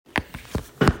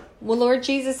Well, Lord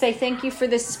Jesus, I thank you for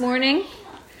this morning.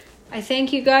 I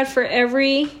thank you, God, for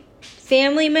every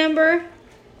family member.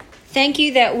 Thank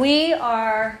you that we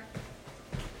are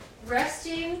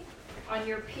resting on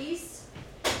your peace.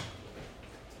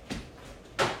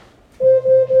 Guys,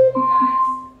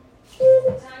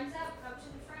 time's up. Come to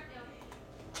the front now.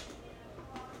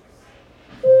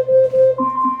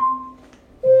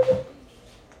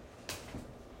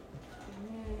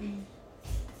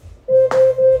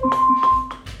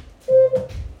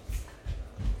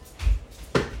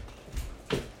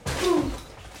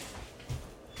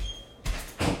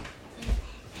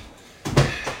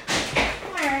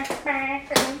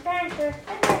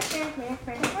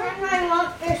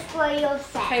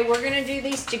 Okay, we're going to do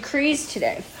these decrees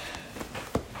today.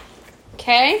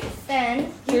 Okay?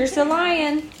 Then Here's the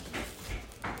lion.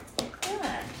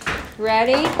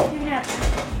 Ready?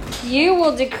 You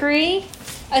will decree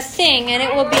a thing and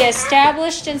it will be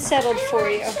established and settled for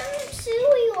you.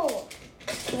 cereal.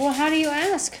 Well, how do you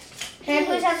ask? Can I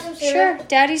please have some cereal? Sure,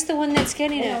 Daddy's the one that's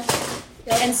getting it.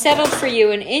 And settled for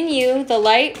you, and in you the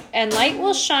light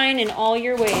will shine in all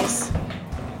your ways.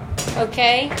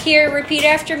 Okay? Here, repeat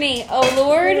after me. Oh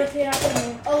Lord,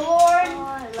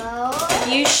 Oh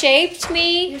Lord, you shaped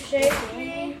me you shaped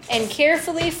me and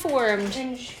carefully formed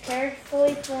and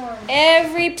carefully formed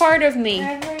every part of me,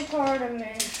 every part of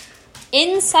me,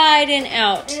 inside and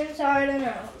out. inside and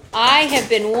out. I have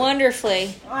been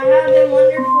wonderfully. I have been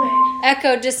wonderfully.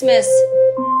 Echo, dismiss.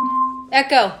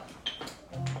 Echo.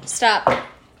 Stop.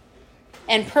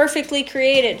 And perfectly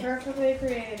created. Perfectly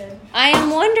created. I am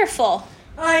wonderful.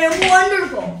 I am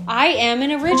wonderful. I am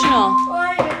an original.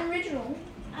 I am original.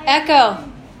 Echo.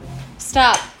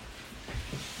 Stop.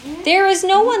 There is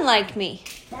no one like me.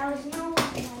 That was no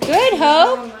Good,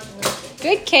 Hope.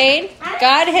 Good, Cade.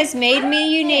 God has made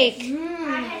me unique.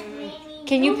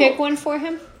 Can you pick one for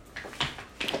him?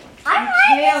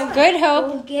 Good,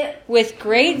 Hope. With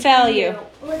great value.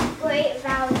 With great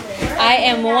value. I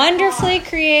am wonderfully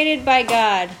created by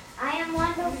God. I am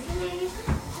wonderfully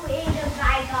created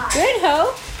by God. Good,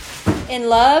 Hope. In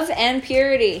love and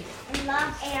purity. In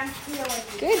love and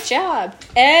purity. Good job.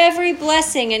 Every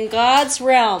blessing in God's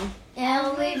realm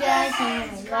Every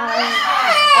blessing in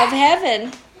God's of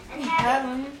heaven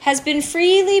heaven has been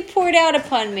freely poured out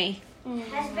upon me,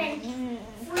 has been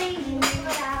freely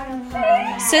put out of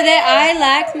me, so that I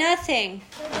lack nothing.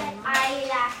 so that I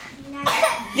lack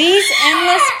nothing. These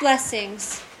endless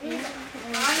blessings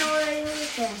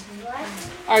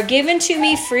are given to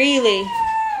me freely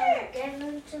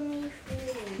Given to me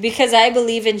freely because I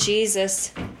believe in Jesus.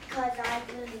 because I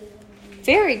believe in you.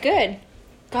 Very good.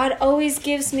 God always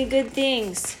gives me good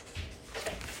things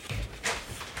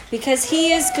because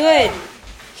He is good.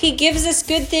 He gives us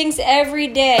good things every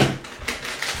day.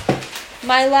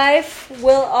 My life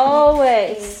will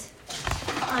always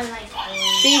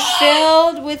be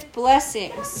filled with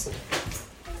blessings.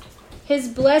 His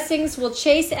blessings will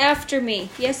chase after me.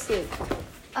 Yes, Luke.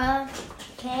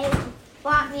 Okay,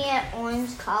 bought me an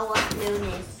orange color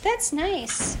lunas. That's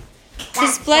nice.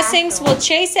 His blessings will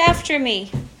chase after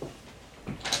me.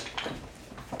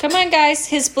 Come on, guys.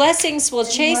 His blessings will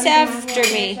chase after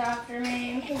me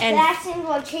His And- blessings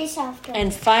will chase after me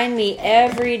and find me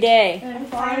every day. and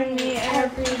find me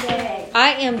every day.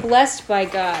 I am blessed by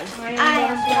God. I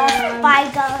am blessed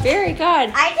by God. Very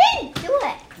good. I didn't do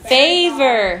it.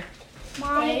 Favor.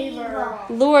 Favor.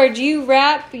 Lord, you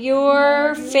wrap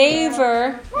your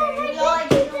favor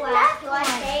Lord, you wrap your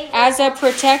favor as a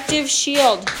protective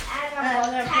shield as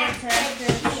a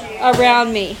protective shield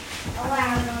around me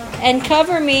around us. and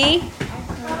cover me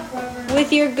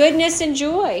with your goodness and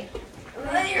joy.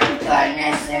 With your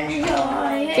goodness and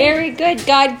joy. Very good.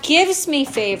 God gives me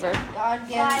favor. God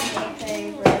gives me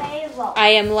favor. I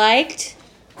am liked.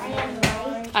 I am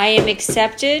right. I am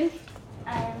accepted.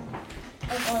 I am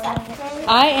accepted.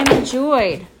 I am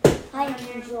enjoyed. I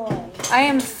am enjoyed. I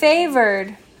am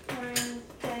favored I am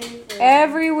favored.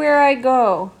 everywhere I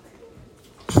go.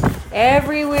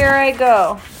 Everywhere I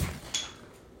go.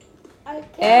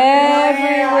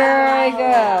 Everywhere I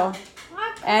go.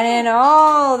 And in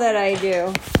all that I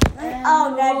do.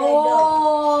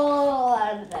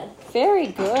 Very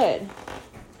good.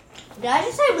 Did I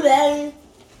just say blessing?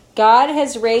 God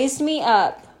has raised me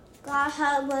up. God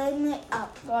has raised me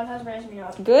up. God has raised me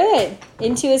up. Good.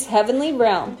 Into his heavenly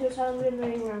realm. Into his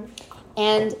heavenly realm.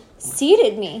 And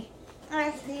seated me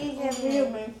I see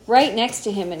him. right next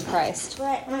to him in Christ.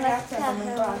 Right next to him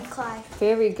in Christ.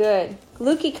 Very good.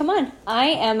 Lukey, come on. I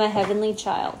am a heavenly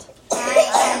child.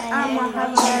 I'm a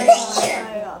heavenly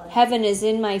child. Heaven is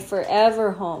in my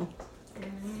forever home.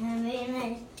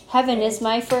 Heaven is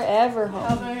my forever home.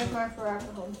 Heaven is my forever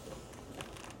home.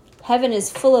 Heaven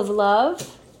is full of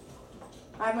love,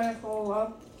 Heaven is full of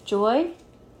love, joy,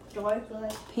 joy,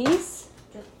 peace,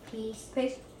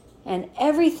 peace, and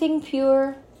everything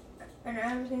pure and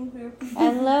everything pure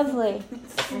and lovely.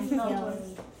 and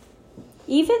lovely.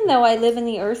 Even though I live in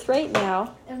the earth right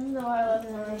now, Even though I live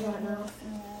in the earth right now,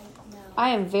 I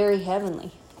am very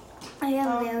heavenly. I am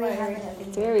I'm very very happy.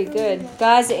 Very good.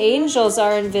 God's angels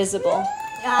are invisible.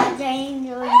 God's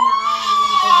angels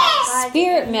now.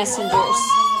 Spirit messengers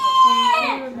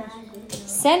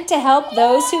sent to help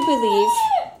those who believe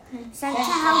Sent to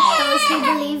help those who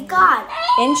believe God.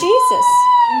 in Jesus.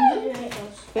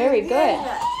 Very good.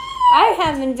 I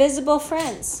have invisible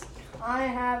friends. I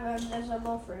have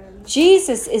invisible friends.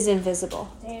 Jesus is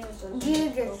invisible, Jesus is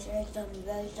Jesus is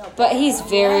invisible. but he's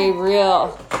very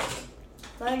real.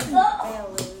 But he's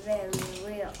very,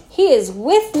 very real. He is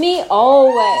with me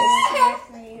always.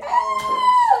 with me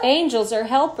always. Angels are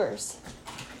helpers.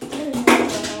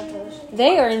 Helpers.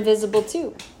 They are invisible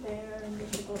too. They are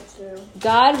invisible too.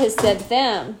 God has sent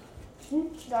them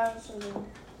God is in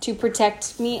to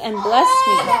protect me and bless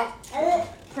me.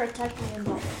 protect me and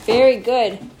love me. Very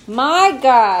good. My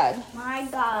God My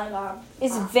God God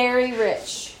is very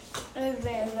rich is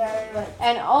very, very rich.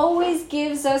 and always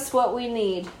gives us what we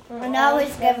need and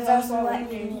always gives us what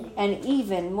we need. and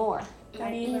even more.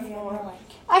 And even more.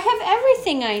 I have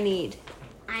everything I need.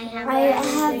 I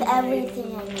have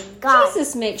everything I need. God.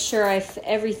 Jesus makes sure I have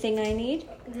everything I need.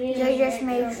 Jesus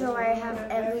makes sure I have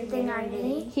everything I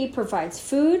need. He provides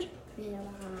food,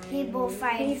 People He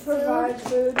find food, provides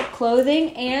food,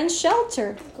 clothing, and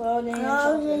shelter. clothing, and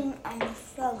shelter. clothing, and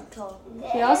shelter.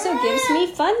 He also gives me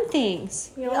fun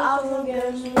things. He He also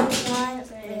gives me one things.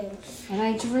 thing. And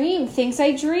I dream things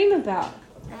I dream about.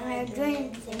 And I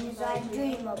dream things I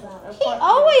dream about. He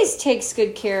always takes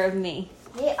good care of me.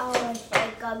 He always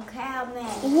take good care of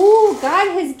me. Ooh,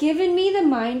 God has given me the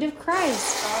mind of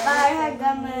Christ. God has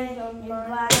given me the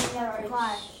mind of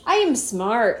Christ. I am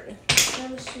smart.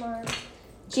 I'm smart.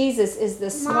 Jesus is the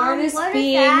Mom, smartest what is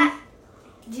being that?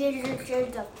 Jesus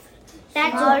is the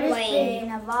smartest being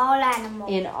of all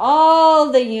animals in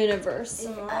all the universe.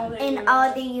 in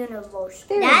all the universe.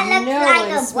 There is no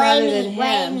one smarter than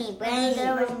him. And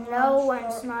there is no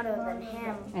one smarter than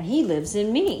him. And he lives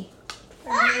in me.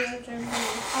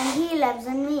 And he lives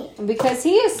in me. And because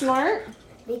he is smart,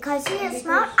 Because he is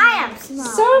smart, I am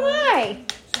smart. so am I.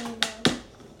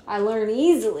 I learn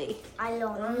easily. I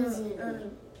learn easily.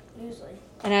 Usually.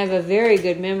 And I have a very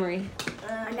good memory.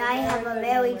 And I have a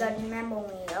very good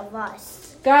memory of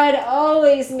us. God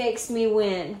always makes me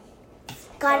win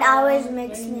God always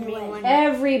makes me win.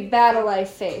 every battle I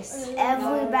face.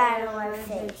 Every battle I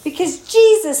face. Because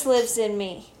Jesus lives in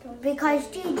me. Because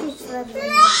Jesus lives in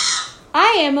me.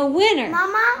 I am a winner.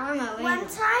 Mama, one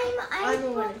time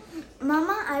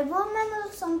Mama, I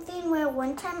remember something where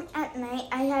one time at night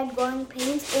I had growing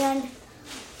pains and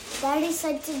Daddy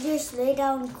said to just lay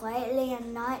down quietly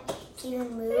and not even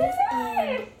move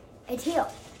and it healed.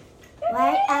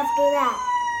 Right after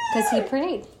that. Because he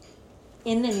prayed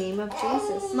in the name of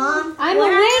Jesus. Mom, I'm a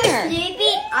when I winner. was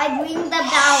sleeping, I dreamed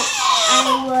about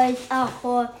I was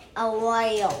a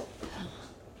royal.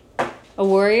 A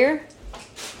warrior?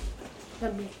 I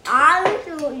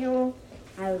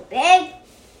was big,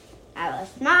 I was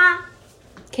small,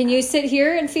 Can you sit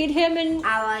here and feed him? And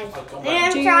I was Do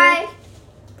medium you- size,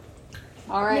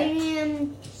 all right.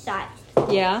 medium size.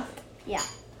 Yeah. Yeah,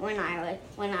 when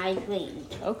I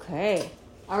dreamed. Okay.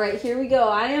 All right. Here we go.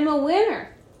 I am a winner.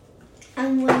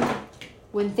 I'm winning.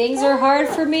 When things are hard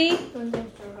for me, When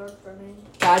things are hard for me,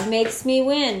 God makes me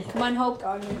win. Come on, Hope.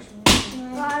 God makes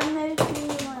me. God makes me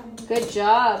win. Good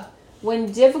job.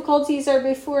 When difficulties are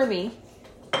before me,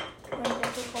 When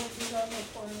difficulties are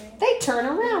before me, they turn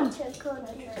around Take good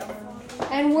care of me.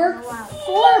 and work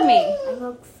for me. I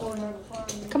look for me.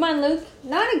 Come on, Luke.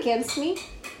 Not against me.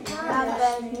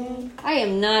 I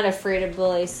am not afraid of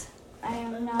bullies I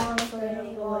am not afraid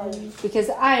of boys. because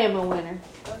I am a winner.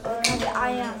 Because I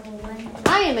am a winner.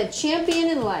 I am a champion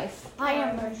in life I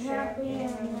am a champion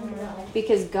in life.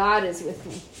 because God is with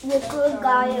me. Because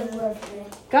God is with me.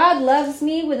 God loves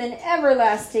me with an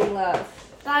everlasting love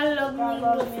God loves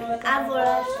me with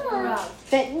everlasting love.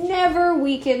 that never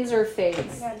weakens or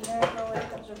fades. God never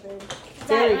wakens or fades.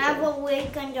 Very That good. never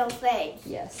weakens or fades.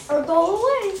 Yes. Or go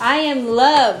away. I am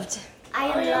loved. I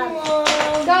am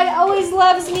loved. God always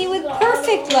loves me with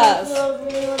perfect love.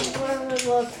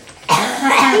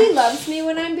 He loves me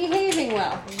when I'm behaving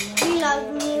well, He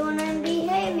loves me when I'm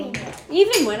behaving,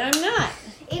 even when I'm not.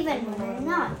 even when I'm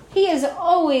not. He is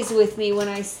always with me when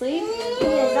I sleep, He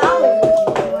is always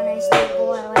with me when I sleep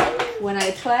or awake. when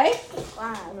I play,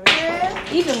 Wow.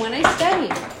 even when I study.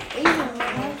 Even when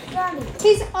I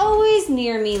He's always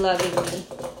near me, loving me.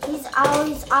 He's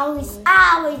always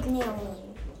near me.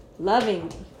 Loving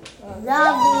me.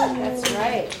 Loving me. That's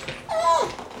right.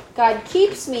 God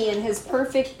keeps me in his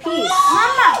perfect peace.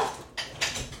 Mama.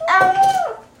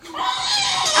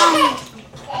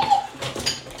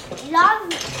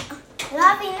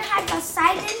 Loving has a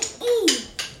silent E.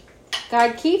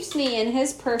 God keeps me in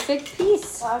his perfect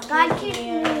peace. God keeps me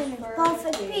in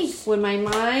perfect peace. When my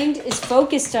mind is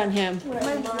focused on him.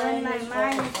 When my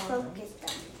mind is focused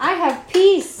on. I have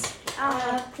peace. I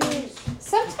have peace.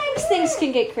 Sometimes things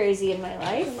can get crazy in my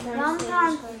life.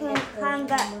 Sometimes things can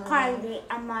get crazy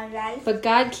in my life. But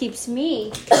God keeps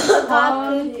me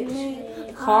God keeps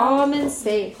me calm and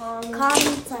safe. calm and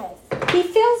safe. He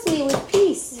fills me with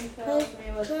peace Fills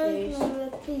me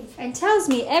with peace. and tells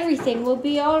me everything will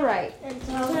be all right.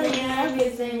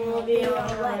 Everything will be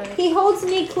alright. He holds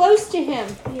me close to him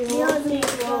He holds me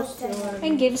close to him.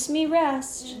 and gives me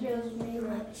rest. Gives me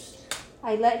rest.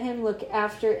 I let him look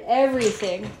after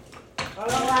everything.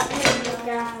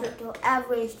 Do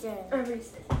everything.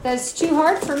 Everything. That's too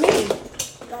hard for me.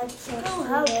 That's so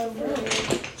helpful.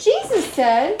 Jesus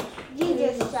said,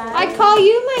 Jesus said, I call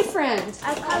you my friend.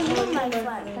 I call you my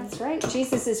friend. That's right.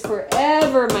 Jesus is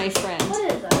forever my friend.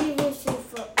 What is that? Jesus is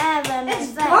forever my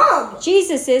It's friend. gum.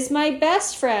 Jesus is my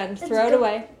best friend. Throw it good.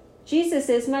 away. Jesus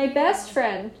is my best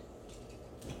friend.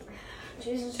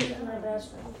 Jesus is my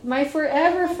best friend. My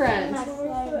forever friend.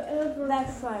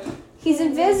 Best friend. He's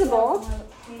invisible,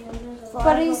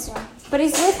 but he's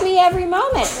with me every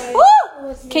moment.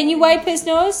 Woo! Can you wipe his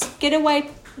nose? Get a wipe.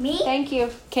 Me? Thank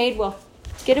you. Cade will.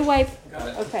 Get a wipe. Got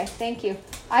it. Okay, thank you.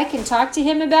 I can talk to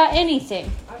him about anything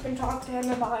I can talk to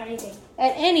him about anything.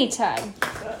 at any time,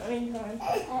 Anytime.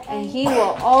 and he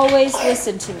will always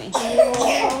listen to me.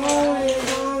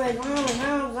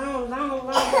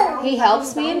 He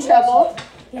helps me in trouble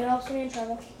He helps me in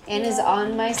trouble. and is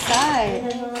on my side.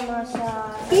 He's on my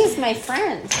side. He is my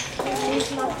friend,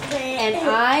 He's my friend. and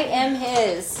I am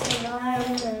his. And I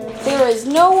am his. There is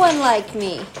no one like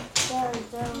me. There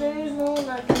is no one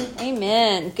like me.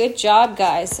 Amen. Good job,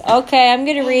 guys. Okay, I'm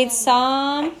going to read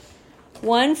Psalm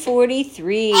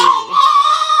 143.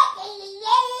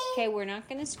 Okay, we're not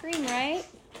going to scream, right?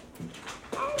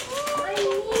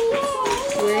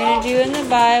 We're going to do in the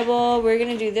Bible. We're going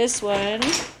to do this one.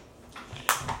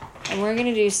 And we're going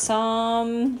to do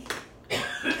Psalm...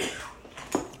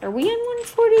 Are we on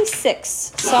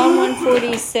 146? Psalm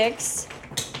 146.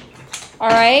 All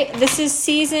right, this is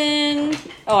season...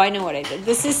 Oh, I know what I did.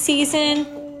 This is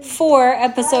season 4,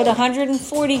 episode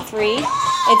 143.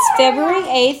 It's February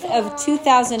 8th of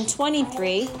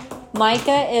 2023.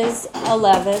 Micah is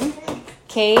 11.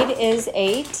 Cade is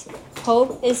 8.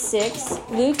 Hope is 6.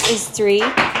 Luke is 3.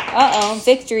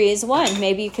 Victory is 1.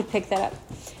 Maybe you could pick that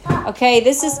up. Okay,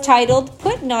 this is titled,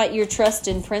 Put Not Your Trust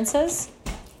in Princes.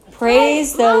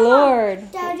 Praise the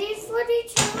Lord. Daddy's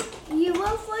 42. You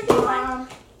are 41.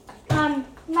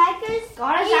 Micah's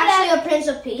God is 11. actually a Prince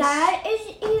of Peace. Dad is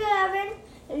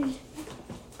 11.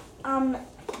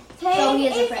 Kate So he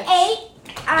is a is prince. 8.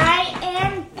 I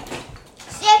am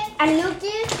 6. And Luke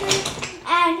is 3.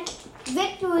 And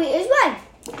Victory is 1.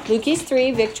 Luke is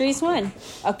 3, victory is 1.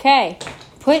 Okay,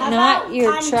 put How not about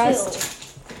your on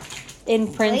trust in Here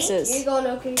you princes. go,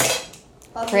 Loki.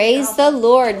 Praise the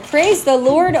Lord. Praise the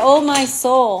Lord, oh my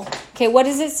soul. Okay, what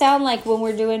does it sound like when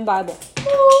we're doing Bible?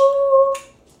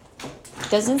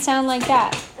 Doesn't sound like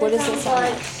that. What does it sound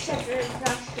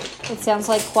like? It sounds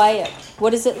like quiet.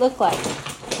 What does it look like?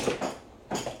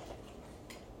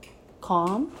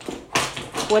 Calm.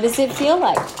 What does it feel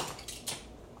like?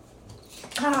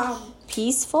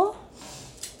 Peaceful.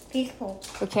 Peaceful.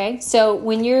 Okay, so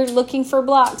when you're looking for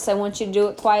blocks, I want you to do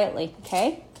it quietly,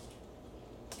 okay?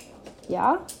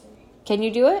 Yeah? Can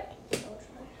you do it?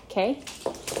 Okay.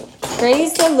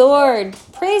 Praise the Lord.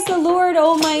 Praise the Lord,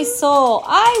 oh my soul.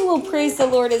 I will praise the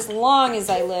Lord as long as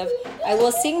I live. I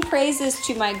will sing praises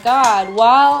to my God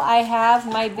while I have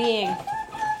my being.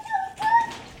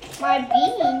 My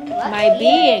being. My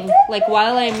being, like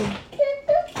while I'm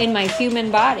in my human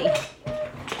body.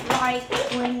 Like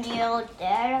when you're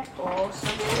dead or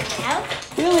something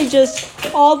else. Really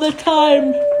just all the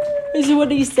time is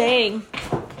what he's saying.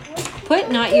 Put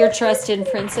not your trust in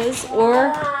princes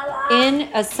or in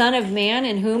a son of man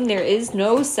in whom there is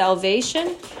no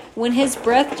salvation. When his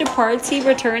breath departs, he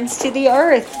returns to the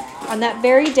earth. On that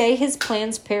very day, his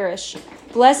plans perish.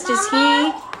 Blessed is he.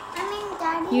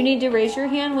 Daddy. You need to raise your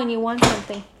hand when you want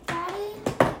something.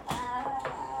 Daddy.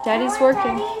 Daddy's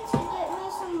working. Daddy to get me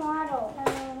some water.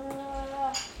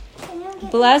 Can you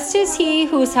get Blessed is he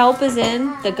whose help is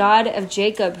in the God of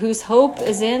Jacob, whose hope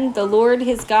is in the Lord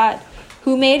his God,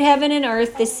 who made heaven and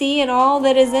earth, the sea and all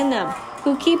that is in them,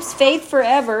 who keeps faith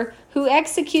forever, who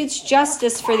executes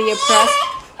justice for the oppressed,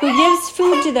 who gives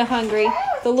food to the hungry.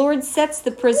 The Lord sets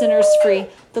the prisoners free.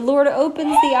 The Lord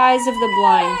opens the eyes of the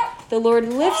blind. The Lord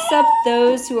lifts up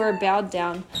those who are bowed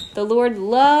down. The Lord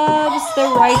loves the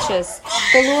righteous.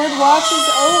 The Lord watches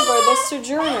over the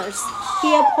sojourners.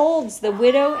 He upholds the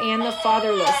widow and the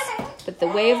fatherless. But the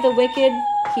way of the wicked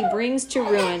he brings to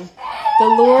ruin. The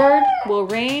Lord will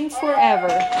reign forever.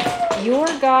 Your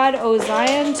God, O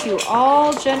Zion, to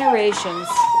all generations.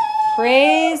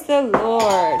 Praise the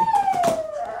Lord.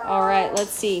 All right,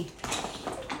 let's see.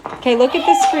 Okay, look at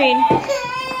the screen.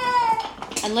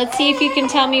 And let's see if you can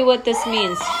tell me what this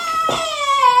means.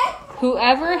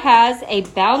 Whoever has a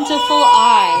bountiful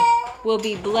eye will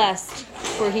be blessed,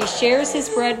 for he shares his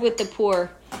bread with the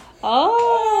poor.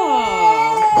 Oh.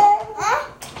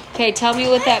 Okay, tell me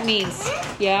what that means.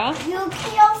 Yeah? You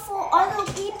care for other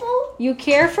people? You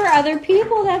care for other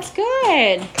people. That's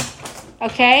good.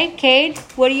 Okay, Cade,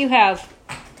 what do you have?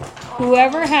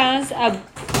 Whoever has a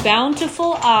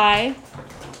bountiful eye.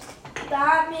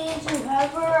 That means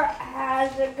whoever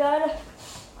has a good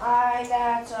eye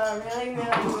that's really,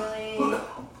 really, really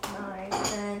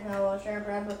nice, and he'll share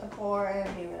bread with the poor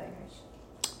and be really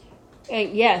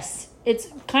nice. Yes, it's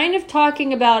kind of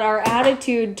talking about our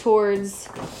attitude towards,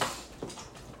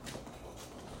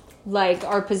 like,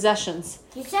 our possessions.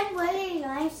 You said really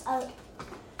nice a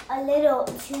little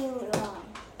too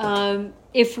long.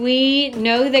 If we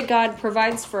know that God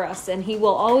provides for us and he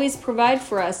will always provide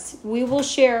for us, we will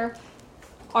share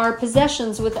our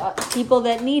possessions with people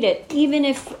that need it, even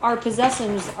if our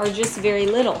possessions are just very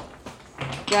little,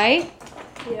 right?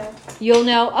 Yeah. You'll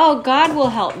know, oh, God will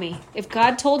help me. If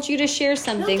God told you to share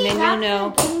something, then you'll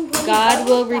know God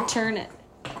will return it.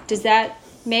 Does that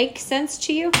make sense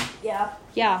to you? Yeah.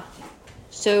 Yeah.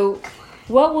 So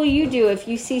what will you do if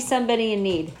you see somebody in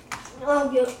need?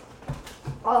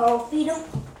 I'll feed them.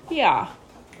 Yeah.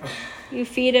 You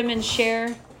feed them and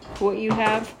share what you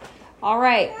have. All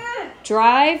right.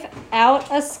 Drive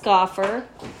out a scoffer,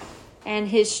 and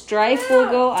his strife will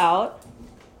go out,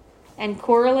 and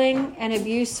quarreling and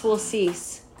abuse will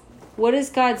cease. What is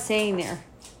God saying there?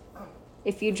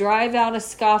 If you drive out a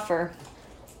scoffer,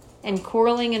 and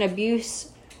quarreling and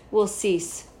abuse will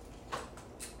cease.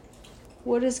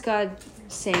 What is God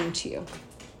saying to you?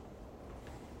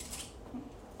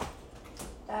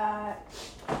 That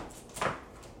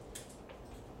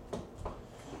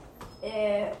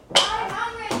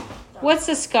What's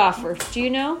a scoffer? Do you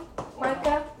know?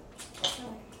 Micah,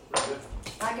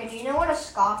 do you know what a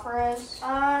scoffer is?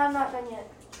 I'm not done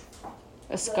yet.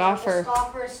 A scoffer. A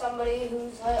scoffer is somebody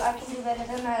who's like, I can do better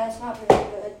than that. That's not very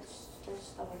good.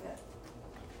 Just stuff like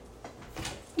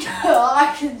that.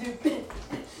 I can do better.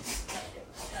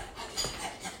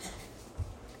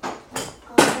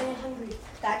 I'm really hungry.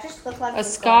 That just looked like A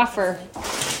scoffer.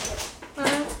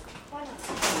 Can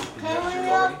we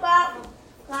look about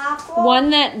scoffer? One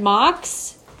that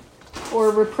mocks or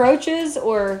reproaches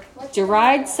or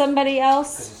derides somebody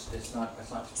else. It's not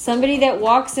Somebody that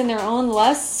walks in their own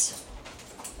lusts.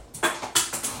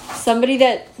 Somebody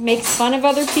that makes fun of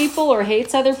other people or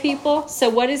hates other people. So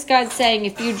what is God saying?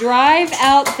 If you drive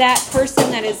out that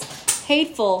person that is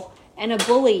hateful and a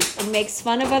bully and makes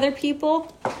fun of other people,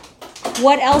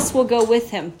 what else will go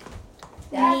with him?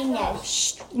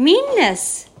 Meanness.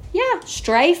 Meanness. Yeah,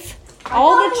 strife.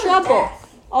 All the trouble.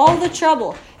 All the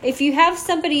trouble. If you have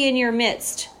somebody in your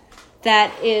midst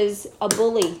that is a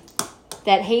bully,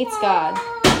 that hates God,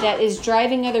 that is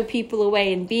driving other people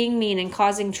away and being mean and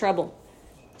causing trouble,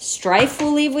 strife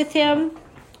will leave with him.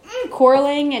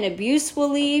 Quarreling and abuse will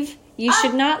leave. You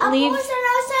should not leave.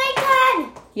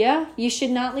 Yeah, you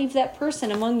should not leave that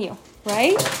person among you,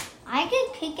 right? I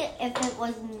could kick it if it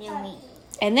wasn't near me.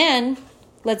 And then,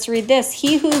 let's read this.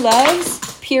 He who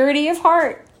loves purity of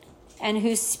heart and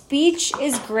whose speech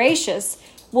is gracious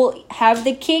will have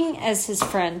the king as his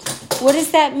friend. What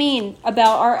does that mean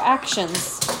about our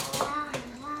actions?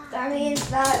 That means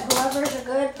that whoever's a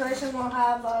good person will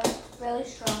have a really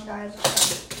strong guy as a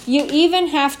friend. You even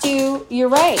have to, you're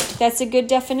right, that's a good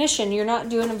definition. You're not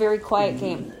doing a very quiet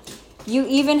game. You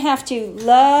even have to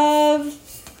love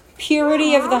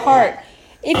purity of the heart.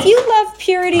 If you love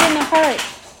purity in the heart,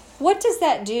 what does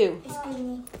that do?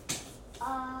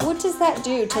 What does that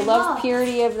do to love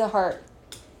purity of the heart?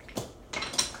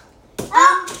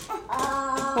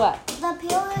 What? The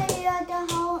purity of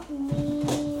the heart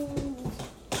means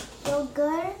you're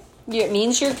good. It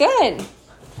means you're good.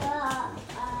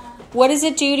 What does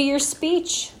it do to your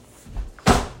speech?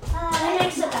 It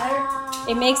makes it better.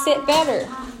 It makes it better.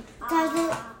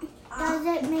 Does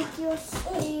it make your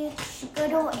speech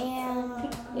good and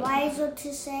wiser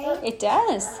to say? It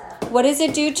does. What does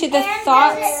it do to the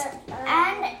thoughts?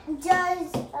 And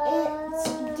does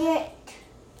it get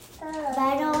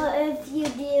better if you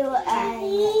do a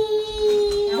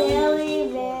very,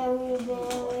 very,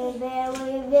 very,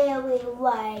 very, very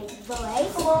wise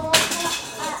voice?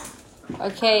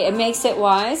 Okay, it makes it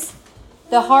wise.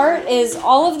 The heart is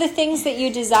all of the things that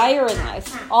you desire in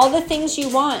life. All the things you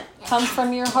want come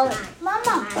from your heart.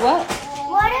 Mama. What?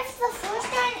 What if the first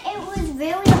time it was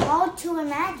very hard to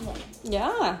imagine?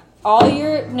 Yeah. All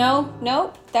your...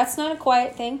 Nope. That's not a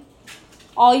quiet thing.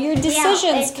 All your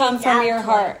decisions come from your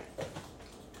heart.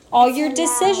 All your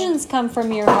decisions come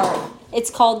from your heart. It's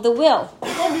called the will.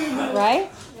 Right?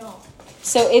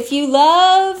 So if you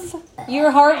love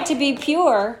your heart to be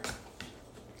pure,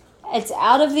 it's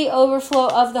out of the overflow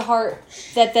of the heart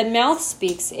that the mouth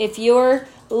speaks. If you're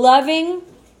loving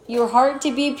your heart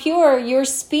to be pure, your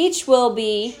speech will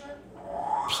be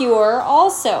pure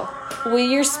also. Will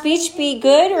your speech be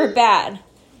good or bad?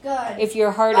 Good. If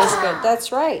your heart is good.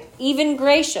 That's right. Even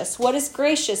gracious. What does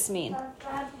gracious mean?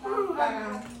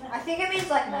 I think it means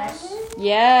like nice.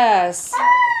 Yes.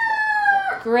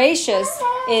 Gracious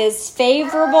is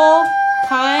favorable,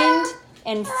 kind,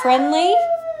 and friendly,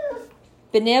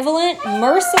 benevolent,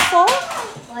 merciful.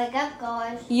 Wake up,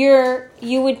 guys.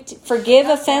 You would forgive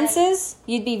offenses.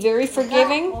 You'd be very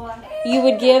forgiving. You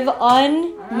would give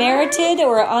unmerited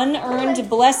or unearned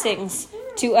blessings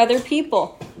to other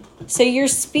people. So your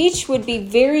speech would be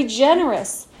very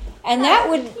generous. And that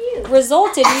would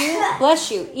result in you,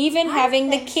 bless you, even having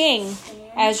the king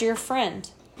as your friend.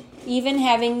 Even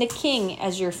having the king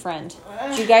as your friend.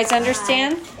 Do you guys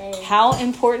understand how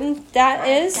important that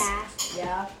is?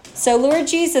 Yeah. So Lord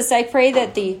Jesus, I pray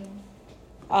that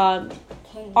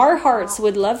our hearts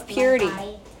would love purity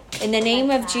in the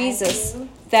name of Jesus,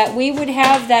 that we would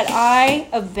have that eye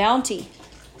of bounty,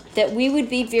 that we would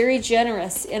be very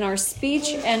generous in our speech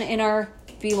and in our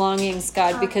belongings,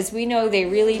 God, because we know they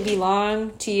really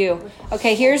belong to you.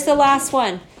 Okay, here's the last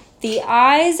one. The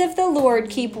eyes of the Lord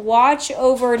keep watch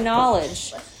over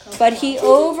knowledge, but he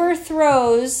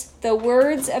overthrows the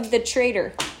words of the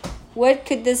traitor. What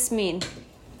could this mean?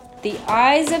 The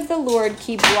eyes of the Lord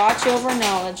keep watch over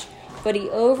knowledge, but he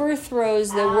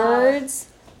overthrows the words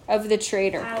of the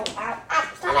traitor.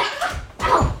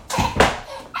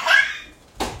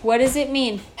 What does it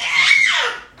mean?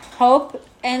 Hope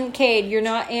and Cade, you're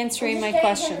not answering my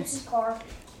questions.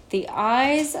 The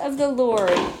eyes of the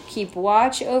Lord keep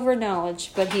watch over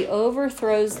knowledge, but he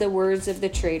overthrows the words of the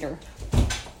traitor.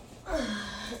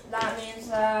 That means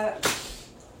that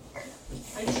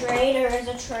a traitor is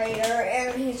a traitor,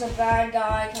 and he's a bad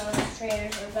guy because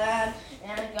traitors are bad,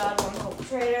 and God won't help a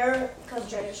traitor because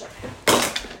traitors are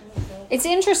bad. It's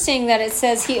interesting that it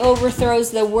says he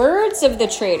overthrows the words of the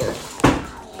traitor.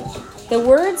 The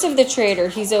words of the traitor,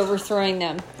 he's overthrowing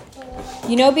them.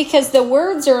 You know, because the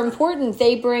words are important.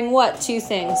 They bring what? Two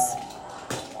things.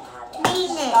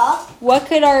 What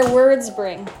could our words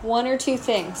bring? One or two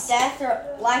things. Death or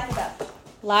life or death.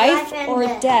 Life or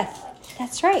death.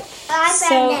 That's right.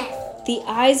 So the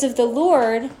eyes of the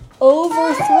Lord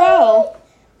overthrow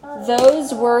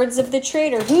those words of the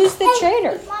traitor. Who's the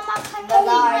traitor? Mama, The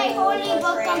guy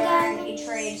who he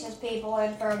trades his people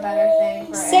in for a better thing.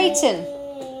 For Satan.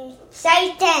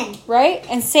 Satan. Right?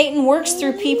 And Satan works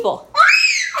through people.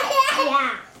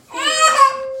 Yeah.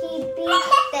 He beats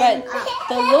them But up.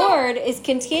 the Lord is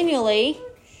continually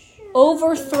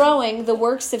overthrowing the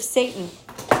works of Satan.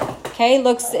 Okay,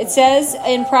 looks. It says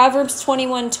in Proverbs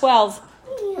 21:12,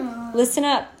 listen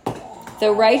up.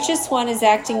 The righteous one is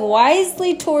acting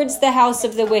wisely towards the house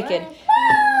of the wicked.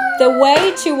 The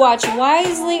way to watch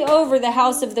wisely over the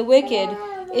house of the wicked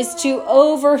is to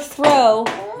overthrow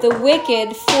the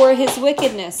wicked for his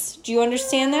wickedness. Do you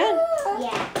understand that?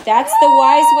 Yeah. That's the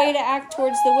wise way to act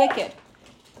towards the wicked.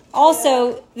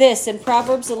 Also, this in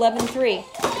Proverbs 11:3,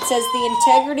 it says, the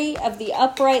integrity of the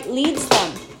upright leads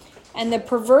them, and the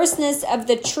perverseness of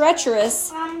the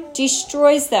treacherous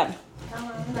destroys them.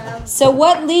 So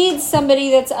what leads somebody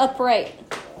that's upright?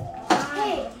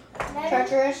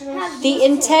 treacherousness. The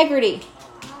integrity.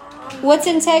 What's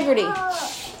integrity?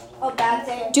 Oh, bad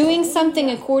thing. Doing something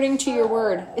according to your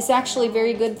word is actually a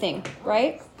very good thing,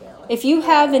 right? If you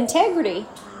have integrity,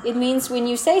 it means when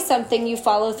you say something, you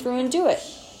follow through and do it.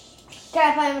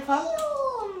 Can I play on the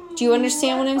phone? Do you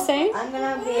understand what I'm saying? I'm gonna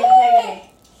have the integrity.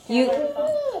 You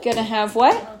gonna have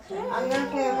what? I'm gonna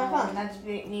play on my phone. That's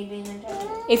me being integrity.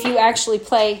 If you actually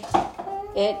play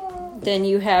it, then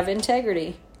you have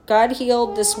integrity. God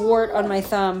healed this wart on my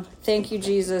thumb. Thank you,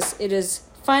 Jesus. It is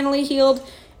finally healed,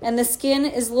 and the skin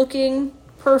is looking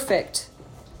perfect.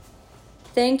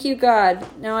 Thank you, God.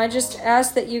 Now I just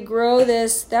ask that you grow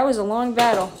this. That was a long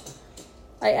battle.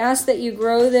 I ask that you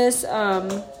grow this.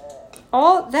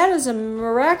 That is a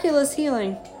miraculous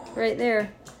healing right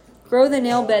there. Grow the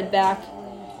nail bed back,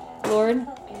 Lord.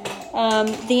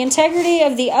 The integrity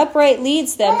of the upright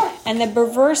leads them, and the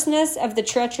perverseness of the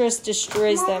treacherous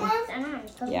destroys them.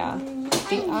 Yeah.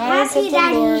 The eyes of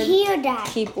the Lord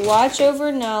keep watch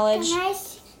over knowledge,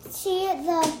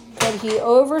 but he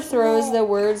overthrows the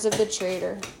words of the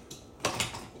traitor.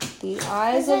 The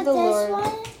eyes of the Lord.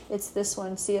 It's this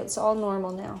one. See, it's all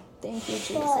normal now. Thank you,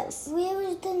 Jesus. Where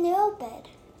was the nail bed?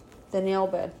 The nail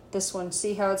bed. This one.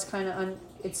 See how it's kind of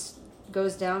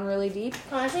goes down really deep?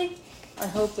 Can I see? I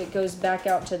hope it goes back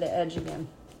out to the edge again.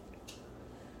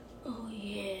 Oh,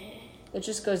 yeah. It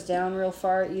just goes down real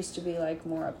far. It used to be like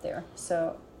more up there.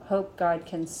 So hope God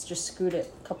can just scoot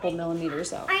it a couple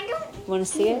millimeters out. I don't. Want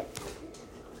to see it?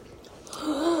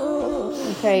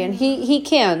 Okay, and he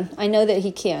can. I know that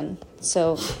he can.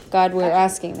 So, God, we're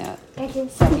asking that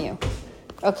from you.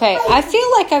 Okay, I feel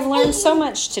like I've learned so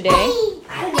much today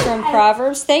from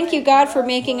Proverbs. Thank you, God, for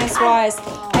making us wise.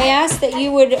 I ask that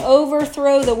you would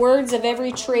overthrow the words of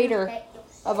every traitor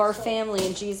of our family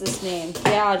in Jesus' name.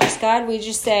 Yeah, just God, we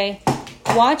just say,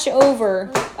 watch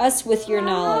over us with your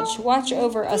knowledge. Watch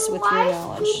over us with your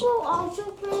knowledge. People also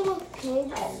play with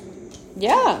kids.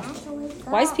 Yeah.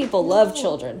 Wise people love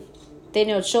children. They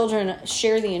know children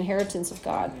share the inheritance of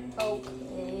God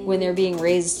when they're being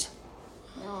raised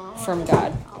from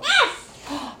God.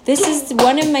 This is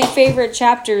one of my favorite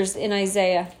chapters in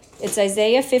Isaiah. It's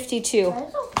Isaiah 52.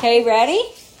 Okay, ready?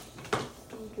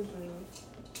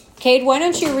 Cade, why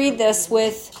don't you read this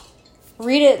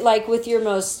read it like with your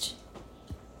most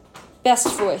best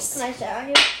voice. Can I sit on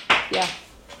you? Yeah.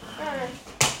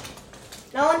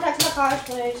 No one touch my cars,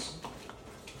 please.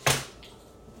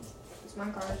 It's my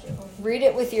car. Read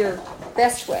it with your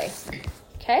best way.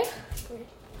 Okay?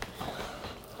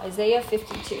 Isaiah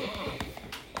 52.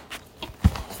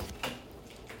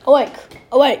 Awake,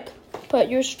 awake. Put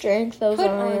your strength, O Put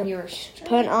Zion. on your strength.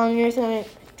 Put on your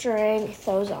strength,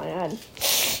 O Zion.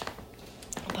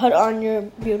 Put on your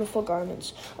beautiful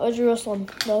garments, O Jerusalem,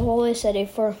 the holy city,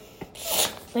 for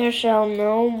there shall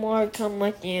no more come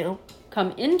with you.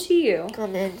 Come into you.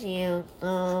 Come into you.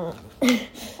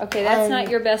 Okay, that's not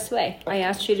your best way. I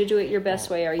asked you to do it your best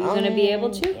way. Are you going to be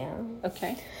able to? Yeah.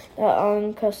 Okay. The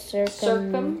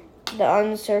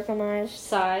uncircumcised.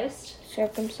 Sized.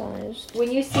 Circumcised.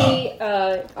 When you see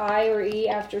I or E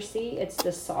after C, it's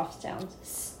the soft sound.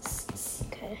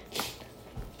 Okay.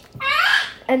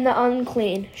 And the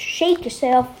unclean. Shake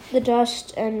yourself, the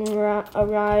dust, and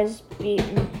arise,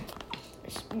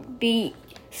 be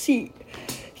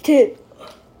seated,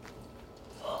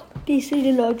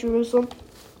 O Jerusalem.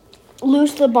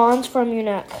 Loose the bonds from your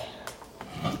neck.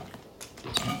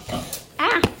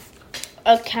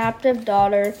 A captive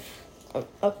daughter of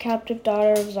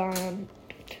Zion.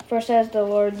 For says the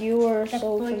Lord, you were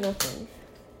sold for nothing.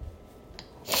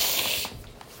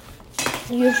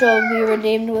 You shall be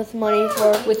redeemed with money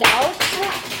without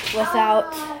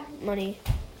money.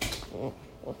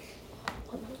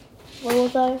 What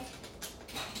was I?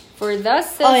 For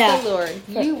thus says the Lord,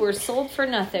 you were sold for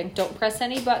nothing. Don't press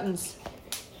any buttons.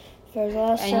 For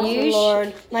thus says the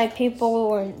Lord, my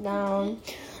people went down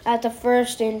at the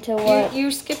first into what?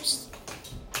 You skipped.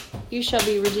 You shall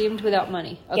be redeemed without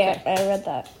money. Okay. Yeah, I read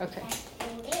that. Okay.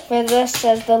 For thus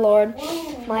says the Lord,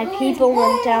 my people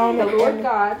went down. The Lord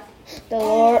God. The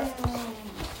Lord.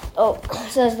 Oh,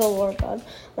 says the Lord God.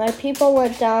 My people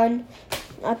went down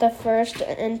at the first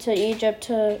into Egypt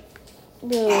to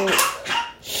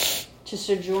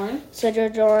sojourn.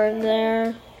 Sojourn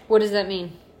there. What does that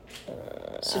mean?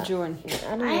 Sojourn. I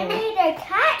don't know. I made a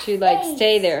cat To like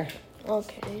stay there.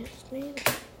 Okay.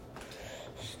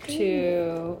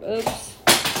 Oops.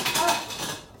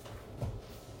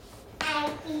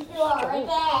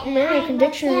 American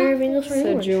Dictionary of English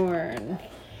Language. Sojourn.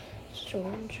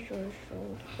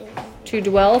 To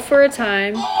dwell for a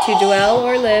time, to dwell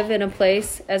or live in a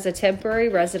place as a temporary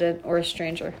resident or a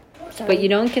stranger. But you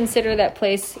don't consider that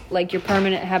place like your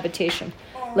permanent habitation.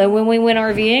 Like when we went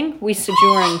RVing, we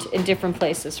sojourned in different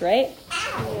places, right?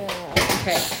 Yeah.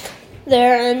 Okay.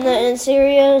 There in the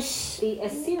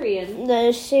The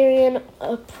Assyrian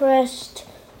oppressed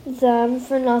them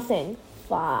for nothing.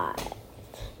 5.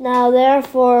 Now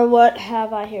therefore, what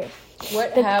have I here?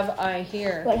 What have I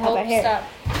here? What have I here? Stop.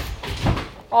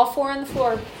 All 4 on the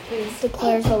floor, please.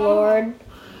 Declares the Lord.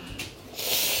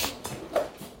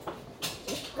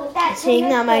 Seeing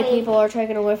that my people are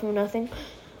taken away from nothing,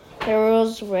 their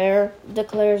rules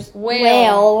declares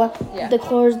Wail. Yeah.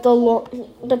 declares the Lord.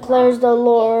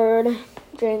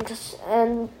 drinks,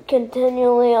 and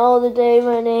continually all the day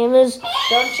my name is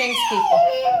Don't jinx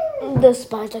people.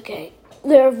 despised. Okay.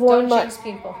 Therefore, Don't jinx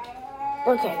people.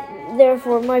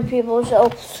 Therefore my people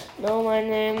shall know my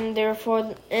name.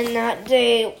 Therefore, in that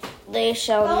day they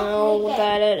shall know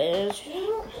that it is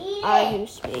I who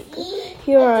speak.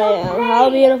 Here I am.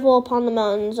 How beautiful upon the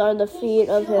mountains are the feet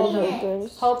of him who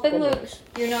brings. Hope and Luke, goodness.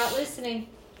 you're not listening.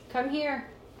 Come here.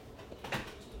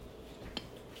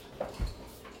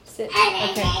 Sit.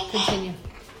 Okay, continue.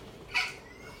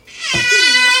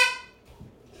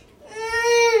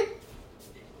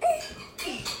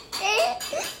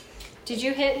 Did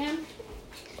you hit him?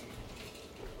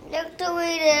 Look to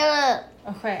me there.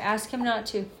 Okay, ask him not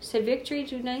to. Say, Victory,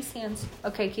 do nice hands.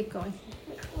 Okay, keep going.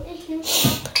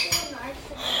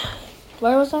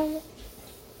 Where was I?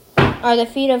 Are the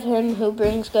feet of him who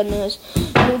brings good news,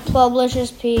 who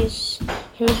publishes peace,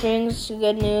 who brings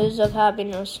good news of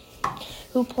happiness,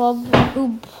 who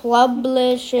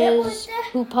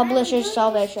publishes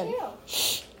salvation,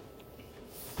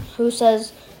 who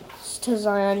says to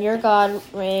Zion, your God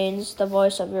reigns, the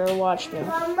voice of your watchmen.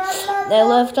 They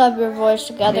lift up your voice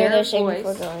together, they sing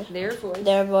for joy.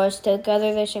 Their voice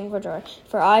together, they sing for joy.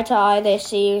 For eye to eye, they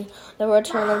see the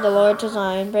return of the Lord to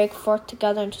Zion, break forth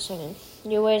together into singing.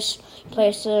 You waste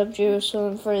places of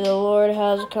Jerusalem, for the Lord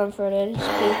has comforted his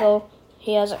people.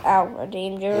 He has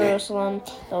out-redeemed Jerusalem.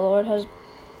 The Lord has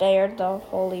bared the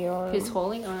holy arm. His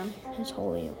holy arm. His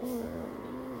holy arm.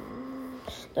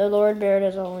 The Lord bared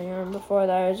his holy arm before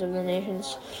the eyes of the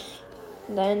nations,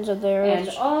 the ends of the earth,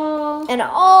 and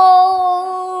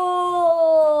all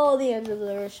the ends of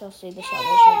the earth shall see the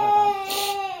salvation of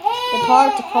our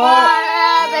God.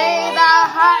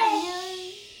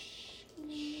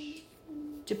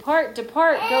 Depart,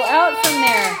 go out from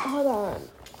there. Hold on.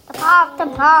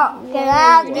 Depart. Get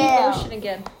out Read there. Lotion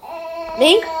again.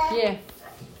 Me? Yeah.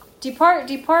 Depart,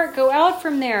 go out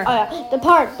from there. Oh yeah.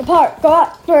 Depart, go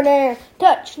out from there.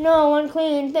 Touch no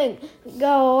unclean thing.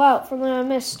 Go out from the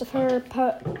midst of her.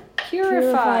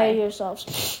 Purify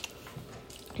yourselves.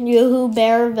 You who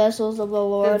bear vessels of the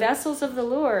Lord. The vessels of the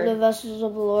Lord. The vessels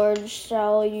of the Lord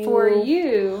shall you.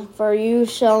 For you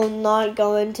shall not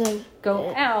go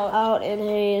out in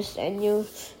haste, and you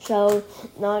shall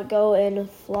not go in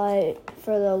flight,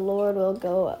 for the Lord will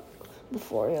go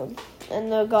before you,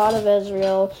 and the God of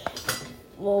Israel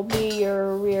will be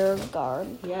your rear guard.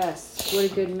 Yes, what a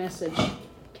good message.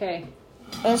 Okay,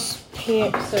 So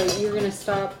you're going to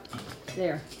stop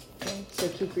there. Okay, so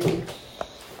keep reading.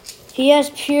 He was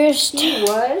pierced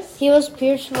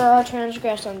for our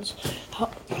transgressions.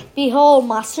 Behold,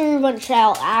 my servant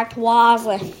shall act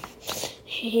wisely.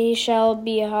 He shall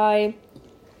be high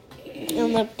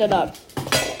and lifted up,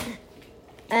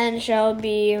 and shall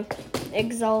be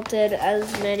exalted,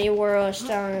 as many were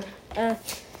astonished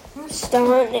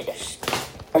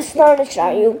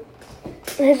at you.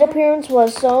 His appearance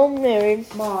was so marred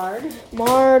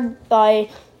by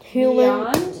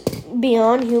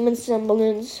beyond human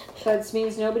semblance. That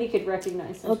means nobody could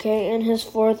recognize him. Okay, and his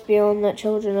forth beyond the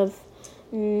children of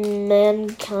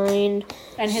mankind.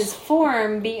 And his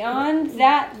form beyond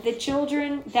that of the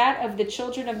children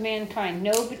of mankind.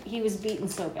 No, but he was beaten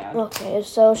so bad. Okay,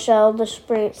 so shall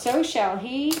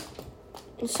he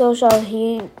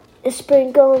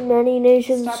sprinkle many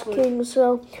nations. Kings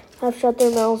shall have shut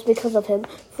their mouths because of him,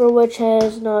 for which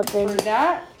has not been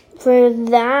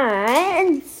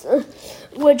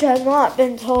which has not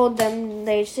been told them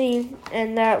they see,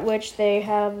 and that which they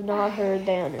have not heard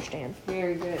they understand.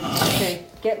 Very good. Okay,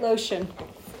 get lotion.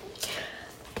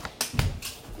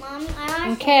 Mommy, I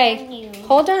want Okay,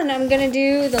 hold on. I'm going to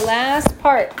do the last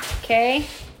part, okay?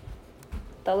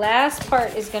 The last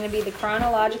part is going to be the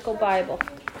chronological Bible.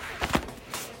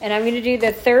 And I'm going to do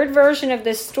the third version of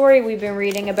this story we've been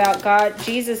reading about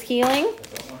Jesus healing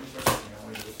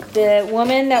the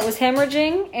woman that was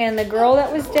hemorrhaging and the girl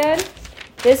that was dead.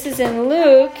 This is in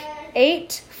Luke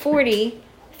 8:40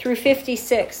 through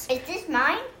 56. Is this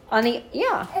mine? On the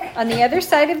other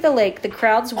side of the lake, the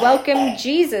crowds welcomed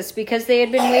Jesus because they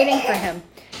had been waiting for him.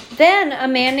 Then a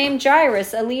man named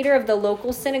Jairus, a leader of the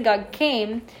local synagogue,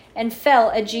 came and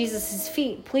fell at Jesus'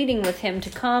 feet, pleading with him to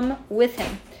come with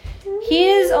him.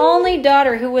 His only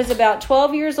daughter, who was about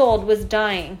 12 years old, was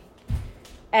dying.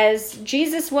 As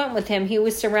Jesus went with him, he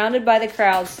was surrounded by the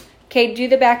crowds. Okay, do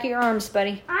the back of your arms,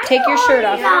 buddy. Take your shirt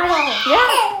off.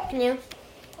 Yeah. Can you?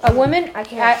 A woman, I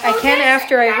can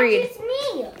after I read.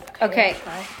 Okay.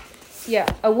 Yeah.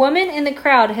 A woman in the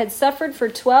crowd had suffered for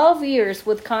 12 years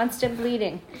with constant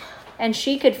bleeding, and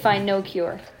she could find no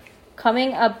cure.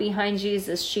 Coming up behind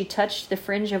Jesus, she touched the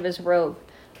fringe of his robe.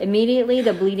 Immediately,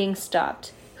 the bleeding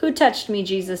stopped. "Who touched me?"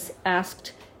 Jesus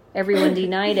asked. Everyone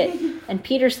denied it. And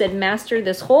Peter said, Master,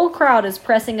 this whole crowd is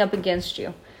pressing up against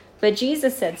you. But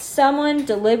Jesus said, someone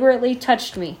deliberately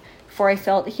touched me, for I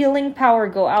felt healing power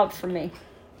go out from me.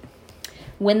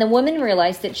 When the woman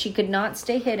realized that she could not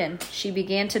stay hidden, she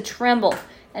began to tremble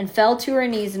and fell to her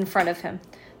knees in front of him.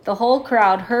 The whole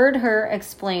crowd heard her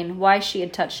explain why she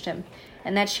had touched him,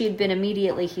 and that she had been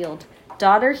immediately healed.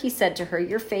 Daughter, he said to her,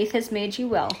 your faith has made you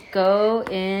well. Go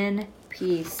in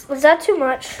peace. Was that too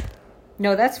much?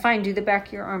 No, that's fine. Do the back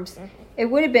of your arms. It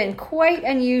would have been quite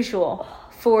unusual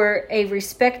for a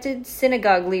respected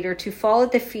synagogue leader to fall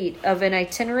at the feet of an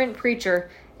itinerant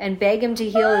preacher and beg him to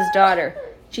heal his daughter.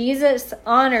 Jesus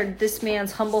honored this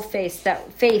man's humble faith.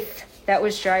 That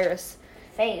was Jairus.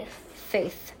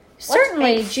 Faith.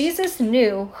 Certainly, faith? Jesus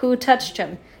knew who touched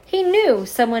him. He knew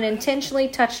someone intentionally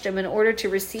touched him in order to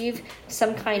receive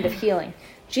some kind of healing.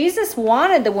 Jesus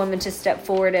wanted the woman to step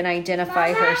forward and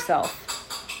identify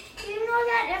herself. Do you know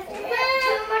that if you put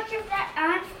too much of that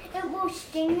on, it will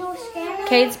sting your skin?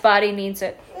 Kate's body needs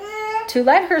it. To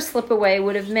let her slip away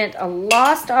would have meant a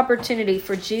lost opportunity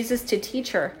for Jesus to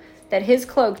teach her that his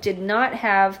cloak did not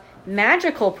have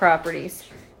magical properties.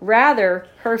 Rather,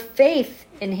 her faith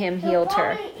in him healed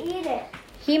her.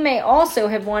 He may also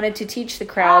have wanted to teach the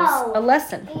crowds a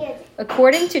lesson.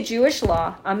 According to Jewish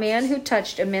law, a man who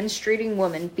touched a menstruating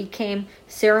woman became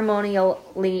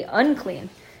ceremonially unclean.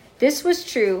 This was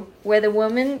true whether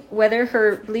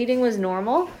her bleeding was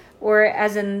normal or,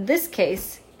 as in this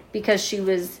case, because she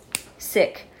was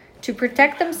sick. To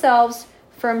protect themselves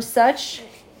from such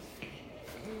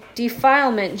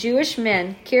defilement, Jewish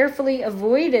men carefully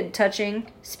avoided touching,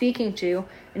 speaking to,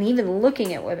 and even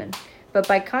looking at women. But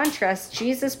by contrast,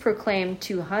 Jesus proclaimed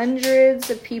to hundreds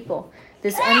of people,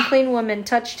 this unclean woman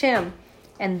touched him,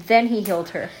 and then he healed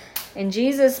her. In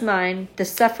Jesus' mind, the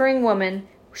suffering woman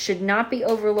should not be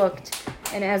overlooked,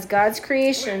 and as God's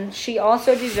creation, she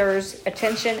also deserves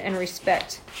attention and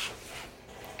respect.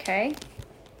 Okay?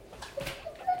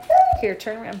 Here,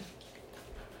 turn around.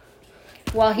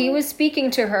 While he was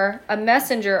speaking to her, a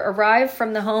messenger arrived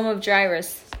from the home of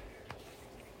Jairus,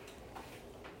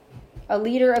 a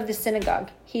leader of the synagogue.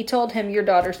 He told him, your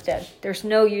daughter's dead. There's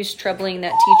no use troubling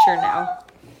that teacher now.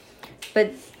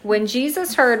 But when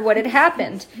Jesus heard what had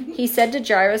happened, he said to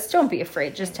Jairus, don't be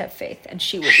afraid, just have faith, and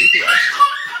she will be healed.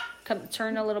 Come,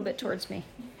 turn a little bit towards me.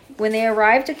 When they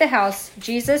arrived at the house,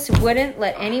 Jesus wouldn't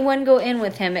let anyone go in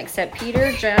with him except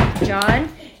Peter, John,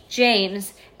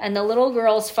 James, and the little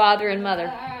girl's father and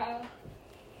mother.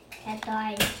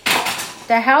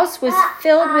 The house was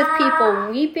filled with people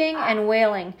weeping and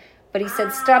wailing. But he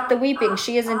said, stop the weeping.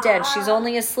 She isn't dead. She's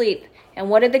only asleep. And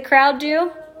what did the crowd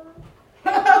do?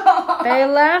 They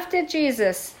laughed at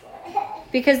Jesus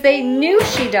because they knew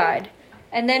she died.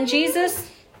 And then Jesus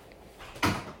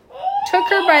took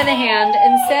her by the hand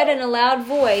and said in a loud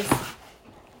voice,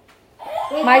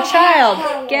 my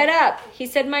child, get up. He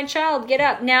said, my child, get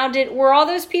up. Now, were all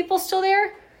those people still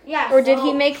there? Yeah. Or did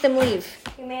he make them leave?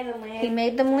 He made them leave. He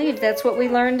made them leave. That's what we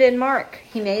learned in Mark.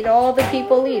 He made all the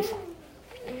people leave.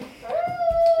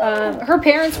 Her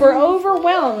parents were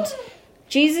overwhelmed.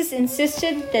 Jesus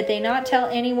insisted that they not tell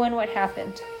anyone what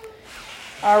happened.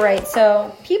 All right,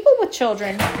 so people with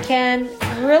children can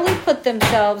really put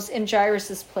themselves in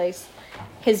Jairus' place.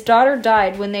 His daughter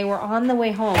died when they were on the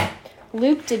way home.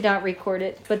 Luke did not record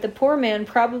it, but the poor man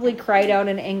probably cried out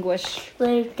in anguish.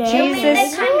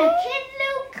 Jesus,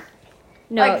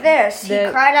 no, like this. He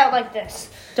cried out like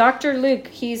this. Dr. Luke,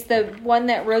 he's the one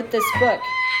that wrote this book.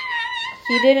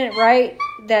 He didn't write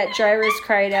that Jairus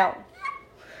cried out.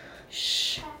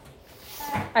 Shh.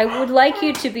 I would like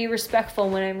you to be respectful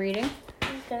when I'm reading.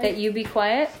 Okay. That you be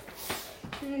quiet.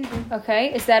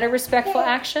 Okay. Is that a respectful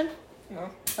action? No.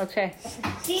 Okay.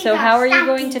 So how are you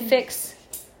going to fix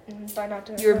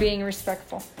your being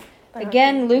respectful?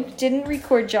 Again, Luke didn't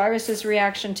record Jairus'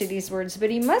 reaction to these words, but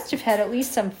he must have had at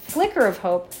least some flicker of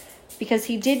hope because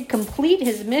he did complete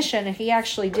his mission and he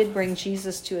actually did bring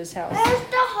Jesus to his house. Where's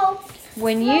the hope?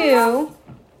 When you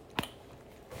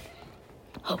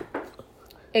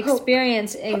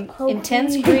experience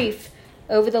intense grief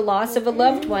over the loss of a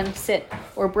loved one,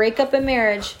 or break up a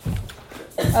marriage,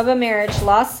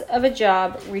 loss of a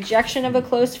job, rejection of a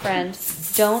close friend,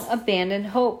 don't abandon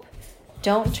hope.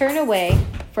 Don't turn away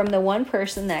from the one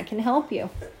person that can help you.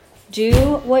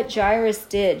 Do what Jairus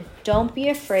did. Don't be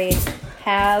afraid.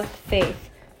 Have faith.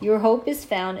 Your hope is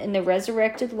found in the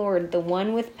resurrected Lord, the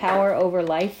one with power over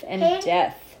life and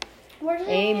death.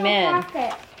 Amen.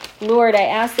 Lord, I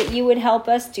ask that you would help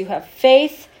us to have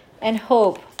faith and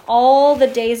hope all the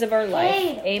days of our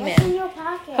life. Amen. What's in your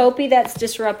pocket? Hopi, that's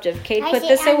disruptive. Kate, put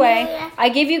this away. I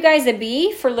give you guys a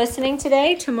B for listening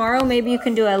today. Tomorrow, maybe you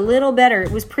can do a little better.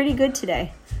 It was pretty good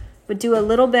today, but do a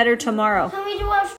little better tomorrow. Can we do a